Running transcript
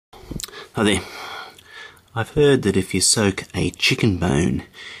Hi there. I've heard that if you soak a chicken bone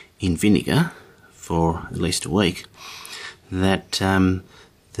in vinegar for at least a week, that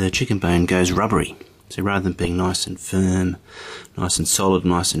the chicken bone goes rubbery. So rather than being nice and firm, nice and solid,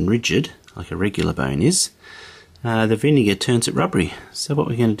 nice and rigid, like a regular bone is, the vinegar turns it rubbery. So what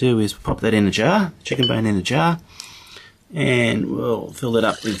we're going to do is pop that in a jar, chicken bone in a jar, and we'll fill it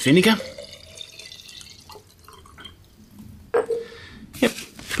up with vinegar. Yep,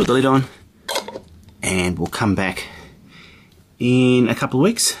 put the lid on, and we'll come back in a couple of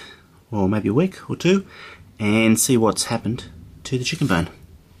weeks, or maybe a week or two, and see what's happened to the chicken bone.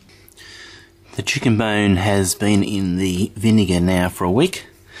 The chicken bone has been in the vinegar now for a week,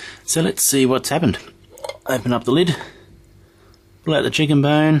 so let's see what's happened. Open up the lid, pull out the chicken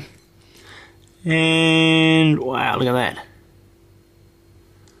bone, and wow, look at that.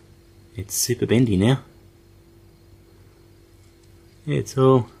 It's super bendy now. It's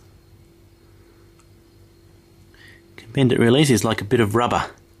all can bend it real easy. It's like a bit of rubber.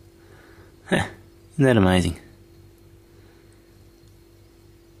 Huh, isn't that amazing?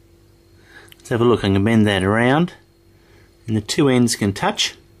 Let's have a look. I can bend that around, and the two ends can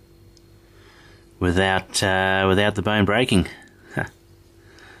touch without the bone breaking. Huh.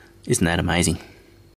 Isn't that amazing?